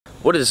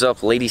What is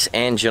up, ladies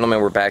and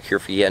gentlemen? We're back here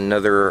for yet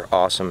another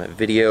awesome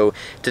video.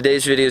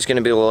 Today's video is going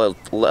to be a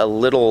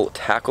little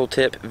tackle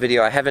tip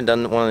video. I haven't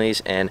done one of these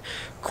in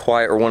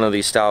one of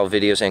these style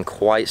videos in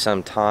quite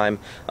some time.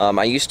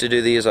 I used to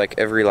do these like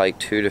every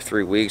 2 to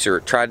 3 weeks, or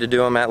tried to do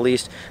them at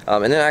least,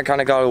 and then I kind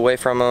of got away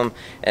from them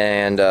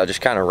and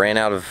just kind of ran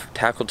out of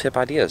tackle tip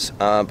ideas.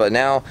 But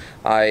now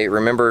I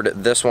remembered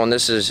this one.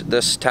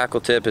 This tackle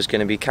tip is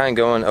going to be kind of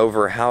going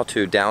over how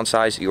to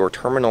downsize your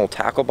terminal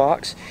tackle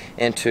box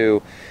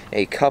into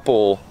a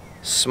couple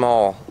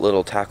small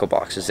little tackle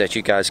boxes that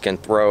you guys can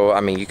throw. I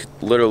mean, you could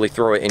literally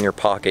throw it in your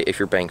pocket if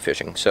you're bank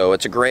fishing. So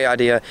it's a great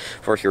idea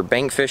for if you're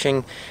bank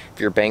fishing. If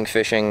you're bank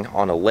fishing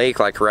on a lake,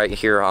 like right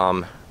here,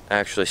 I'm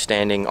actually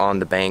standing on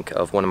the bank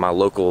of one of my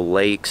local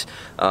lakes.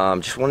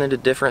 Just wanted a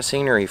different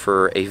scenery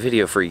for a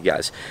video for you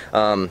guys.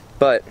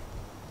 But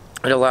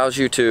it allows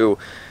you to,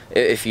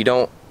 if you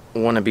don't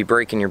want to be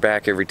breaking your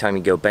back every time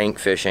you go bank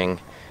fishing,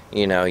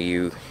 you know,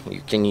 you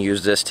can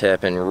use this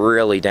tip and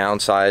really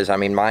downsize. I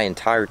mean, my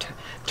entire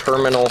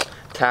terminal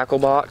tackle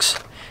box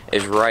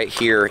is right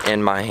here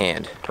in my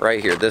hand,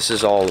 right here. This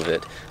is all of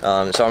it.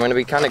 So I'm going to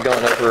be kind of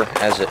going over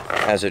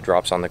as it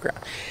drops on the ground.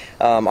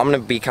 I'm going to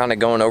be kind of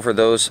going over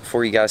those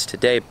for you guys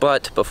today.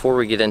 But before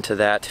we get into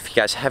that, if you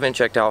guys haven't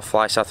checked out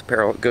Fly South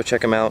Apparel, go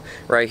check them out.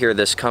 Right here,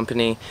 this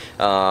company.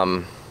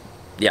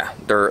 Yeah,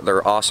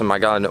 they're awesome. I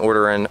got an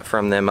order in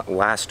from them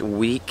last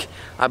week,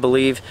 I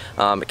believe.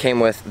 It came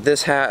with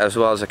this hat as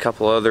well as a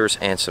couple others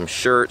and some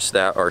shirts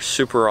that are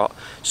super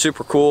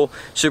cool,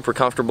 super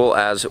comfortable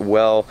as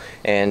well.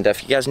 And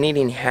if you guys need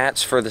any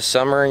hats for the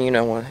summer, you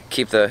know, want to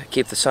keep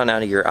the sun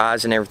out of your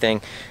eyes and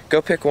everything, go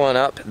pick one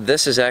up.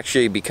 This has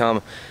actually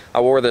become,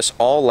 I wore this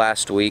all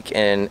last week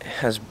and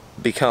has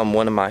become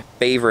one of my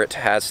favorite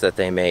hats that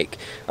they make.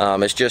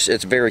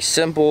 It's very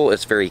simple,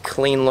 it's very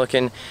clean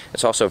looking,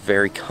 it's also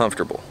very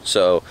comfortable,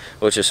 so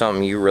which is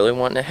something you really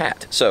want in a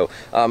hat. So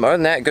other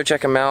than that, go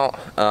check them out.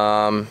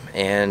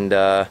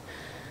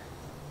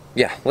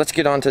 Yeah, let's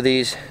get on to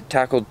these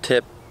tackle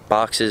tip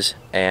boxes,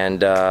 and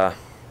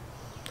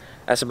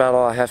that's about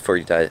all I have for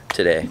you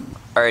today.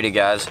 Alrighty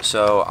guys,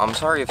 so I'm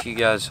sorry if you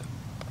guys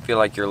feel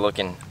like you're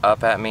looking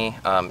up at me.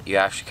 You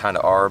actually kind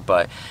of are,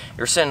 but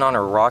you're sitting on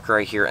a rock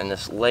right here in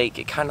this lake.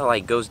 It kind of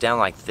like goes down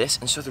like this,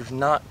 and so there's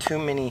not too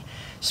many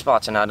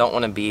spots, and I don't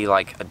want to be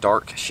like a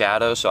dark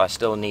shadow, so I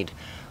still need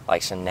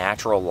like some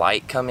natural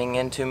light coming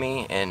into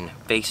me and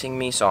facing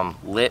me so I'm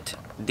lit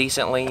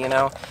decently, you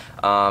know.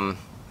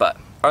 But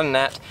other than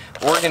that,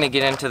 we're gonna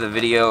get into the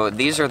video.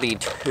 These are the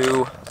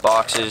two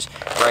boxes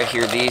right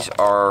here. These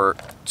are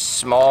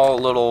small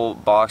little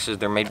boxes.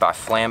 They're made by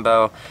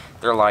Flambeau.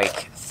 They're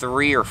like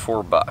 $3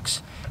 or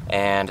 $4,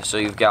 and so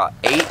you've got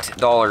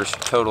 $8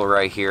 total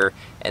right here,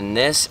 and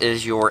this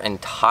is your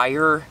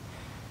entire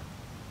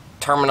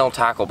terminal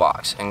tackle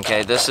box.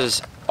 Okay, this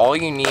is all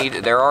you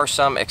need. There are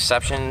some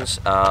exceptions.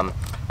 I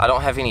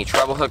don't have any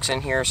treble hooks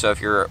in here, so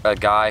if you're a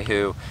guy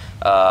who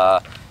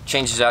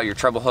changes out your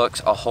treble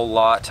hooks a whole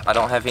lot, I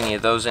don't have any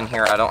of those in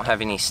here. I don't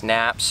have any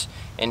snaps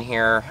in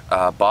here,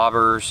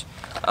 bobbers.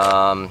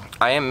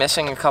 I am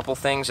missing a couple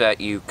things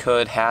that you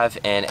could have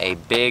in a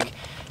big,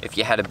 if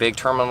you had a big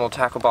terminal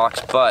tackle box,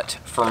 but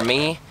for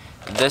me,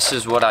 this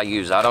is what I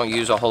use. I don't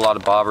use a whole lot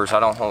of bobbers. I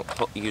don't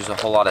use a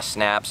whole lot of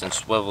snaps and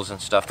swivels and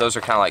stuff. Those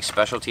are kind of like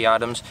specialty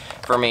items.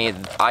 For me,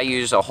 I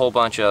use a whole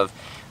bunch of,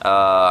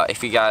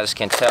 if you guys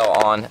can tell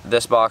on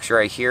this box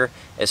right here,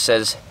 it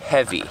says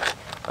heavy.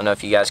 I don't know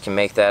if you guys can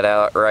make that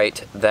out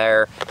right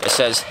there. It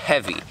says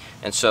heavy.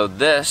 And so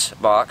this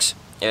box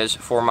is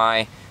for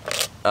my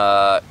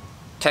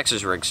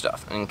Texas rig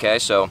stuff. Okay,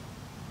 so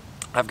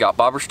I've got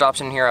bobber stops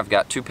in here. I've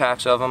got 2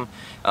 packs of them.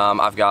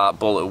 I've got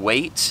bullet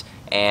weights,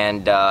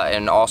 and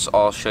also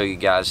I'll show you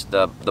guys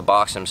the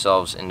box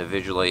themselves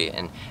individually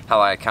and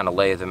how I kind of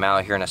lay them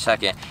out here in a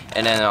second.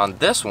 And then on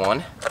this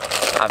one,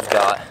 I've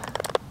got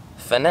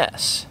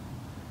finesse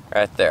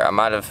right there. I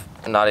might have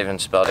not even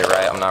spelled it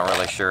right. I'm not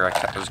really sure.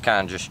 I was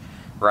kind of just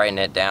writing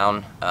it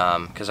down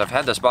because I've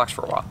had this box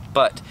for a while.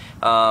 But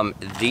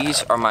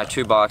these are my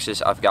 2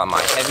 boxes. I've got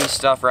my heavy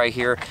stuff right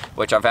here,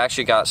 which I've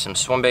actually got some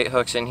swim bait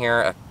hooks in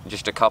here,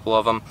 just a couple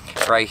of them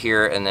right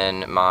here, and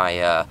then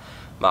my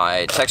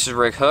my Texas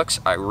rig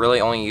hooks. I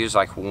really only use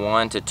like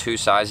 1 to 2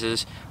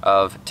 sizes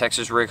of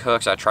Texas rig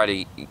hooks. I try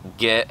to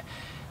get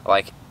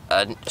like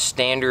a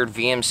standard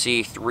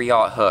VMC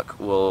 3/0 hook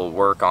will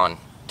work on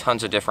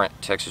tons of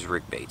different Texas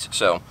rig baits.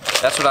 So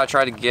that's what I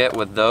try to get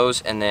with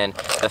those. And then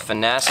the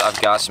finesse,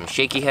 I've got some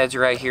shaky heads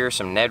right here,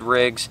 some Ned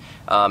rigs,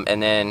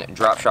 and then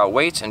drop shot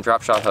weights and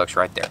drop shot hooks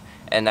right there.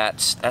 And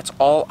that's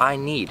all I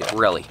need,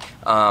 really.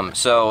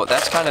 So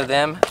that's kind of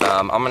them.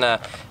 I'm gonna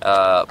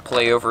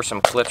play over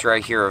some clips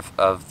right here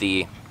of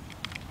the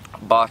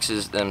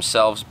boxes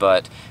themselves,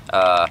 but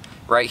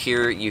right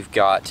here you've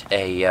got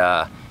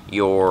a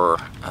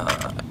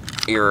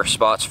your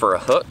spots for a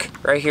hook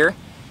right here.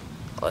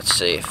 Let's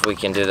see if we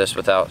can do this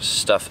without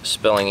stuff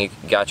spilling. You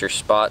got your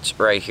spots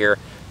right here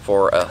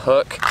for a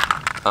hook.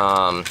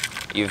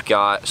 You've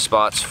got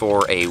spots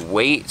for a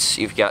weights.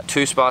 You've got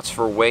 2 spots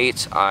for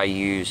weights. I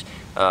use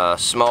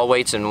small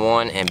weights in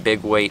one and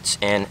big weights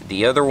in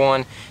the other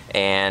one,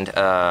 and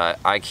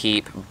I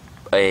keep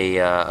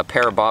a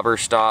pair of bobber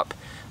stop,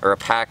 or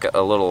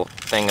a little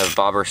thing of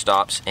bobber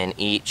stops in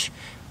each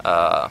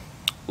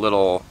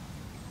little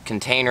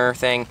container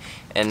thing,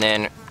 and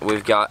then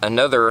we've got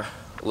another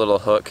little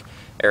hook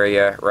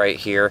area right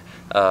here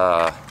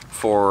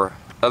for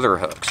other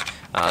hooks.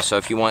 So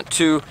if you want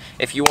two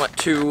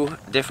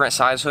different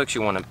size hooks,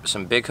 you want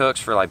some big hooks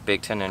for like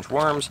big 10-inch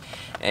worms,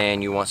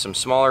 and you want some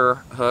smaller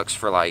hooks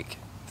for like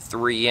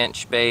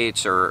 3-inch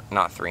baits, or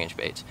not 3-inch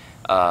baits,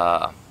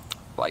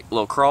 like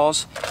little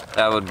crawls,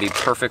 that would be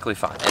perfectly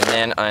fine. And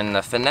then in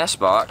the finesse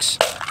box,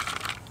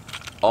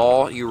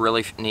 all you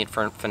really need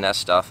for finesse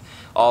stuff,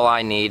 all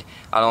I need,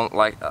 I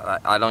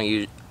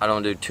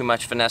don't do too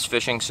much finesse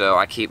fishing, so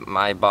I keep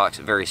my box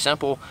very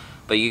simple,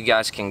 but you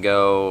guys can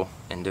go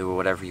and do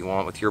whatever you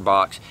want with your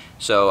box.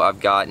 So I've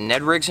got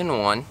Ned rigs in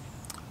one,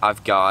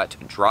 I've got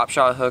drop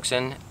shot hooks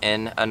in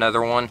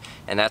another one,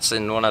 and that's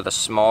in one of the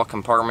small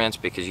compartments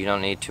because you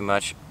don't need too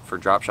much for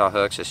drop shot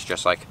hooks. It's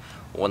just like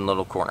one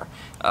little corner.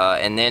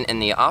 And then in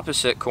the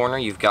opposite corner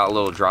you've got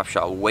little drop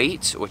shot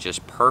weights, which is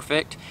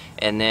perfect.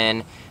 And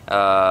then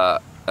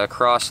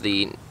across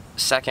the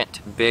second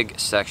big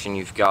section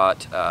you've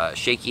got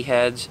shaky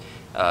heads.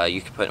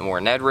 You can put more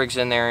Ned rigs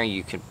in there.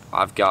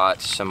 I've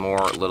got some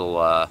more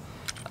little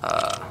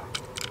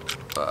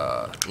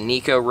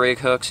Nico rig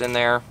hooks in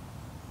there.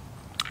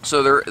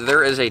 So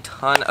there is a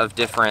ton of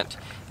different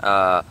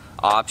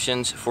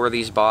options for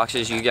these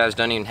boxes. You guys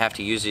don't even have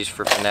to use these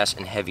for finesse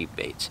and heavy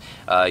baits.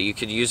 You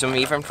could use them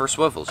even for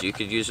swivels. You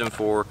could use them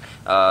for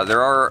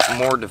there are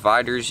more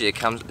dividers. They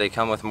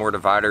come with more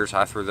dividers.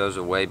 I threw those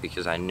away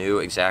because I knew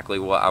exactly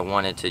what I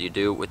wanted to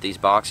do with these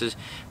boxes.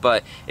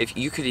 But if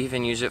you could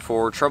even use it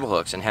for treble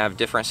hooks and have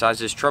different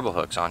sizes treble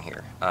hooks on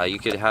here. You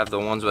could have the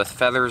ones with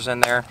feathers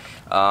in there.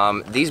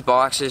 These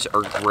boxes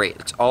are great.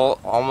 It's all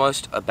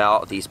almost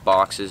about these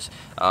boxes.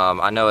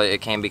 I know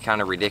it can be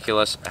kind of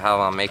ridiculous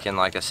how I'm making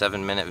like a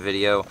 7-minute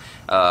video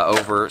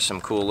over some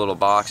cool little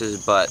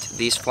boxes, but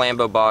these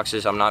Flambeau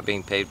boxes, I'm not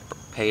being paid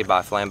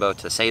by Flambeau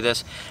to say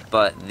this,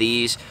 but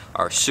these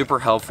are super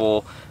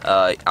helpful.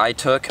 I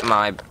took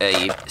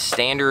a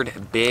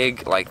standard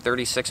big like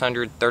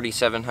 3600,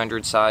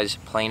 3700 size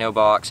Plano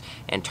box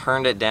and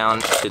turned it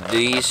down to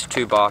these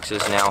two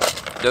boxes. Now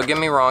don't get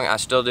me wrong, I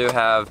still do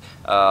have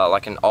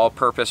like an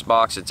all-purpose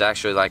box. It's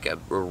actually like a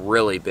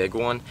really big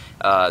one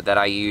that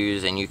I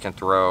use, and you can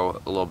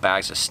throw little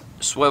bags of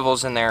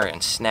swivels in there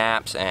and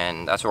snaps,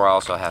 and that's where I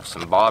also have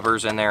some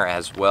bobbers in there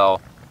as well.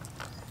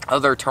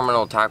 Other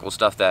terminal tackle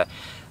stuff that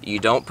you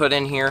don't put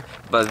in here,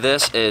 but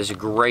this is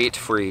great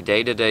for your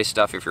day-to-day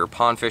stuff. If you're a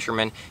pond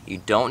fisherman,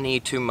 you don't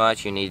need too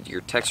much. You need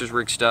your Texas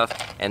rig stuff,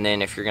 and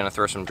then if you're going to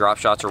throw some drop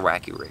shots or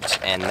wacky rigs,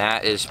 and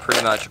that is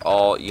pretty much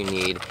all you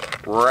need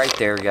right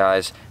there,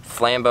 guys.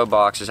 Flambeau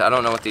boxes. I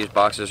don't know what these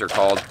boxes are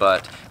called,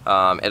 but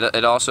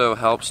it also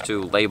helps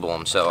to label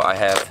them. So I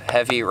have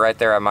heavy right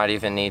there. I might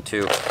even need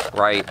to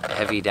write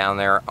heavy down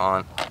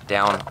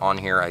on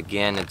here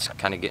again. It's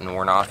kind of getting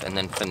worn off. And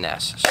then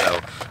finesse. So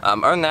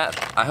other than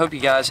that, I hope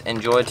you guys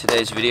enjoyed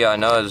today's video. I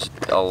know it was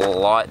a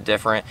lot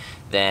different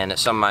than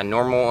some of my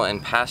normal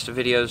and past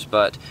videos,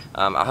 but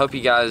I hope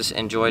you guys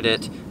enjoyed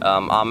it.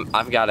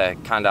 I've got to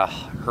kind of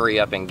hurry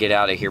up and get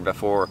out of here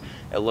before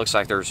it looks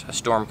like there's a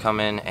storm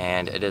coming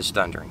and it is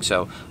thundering.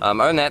 So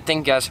other than that,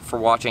 thank you guys for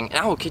watching, and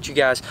I will catch you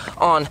guys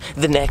on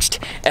the next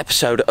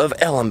episode of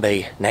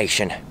LMB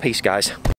Nation. Peace, guys.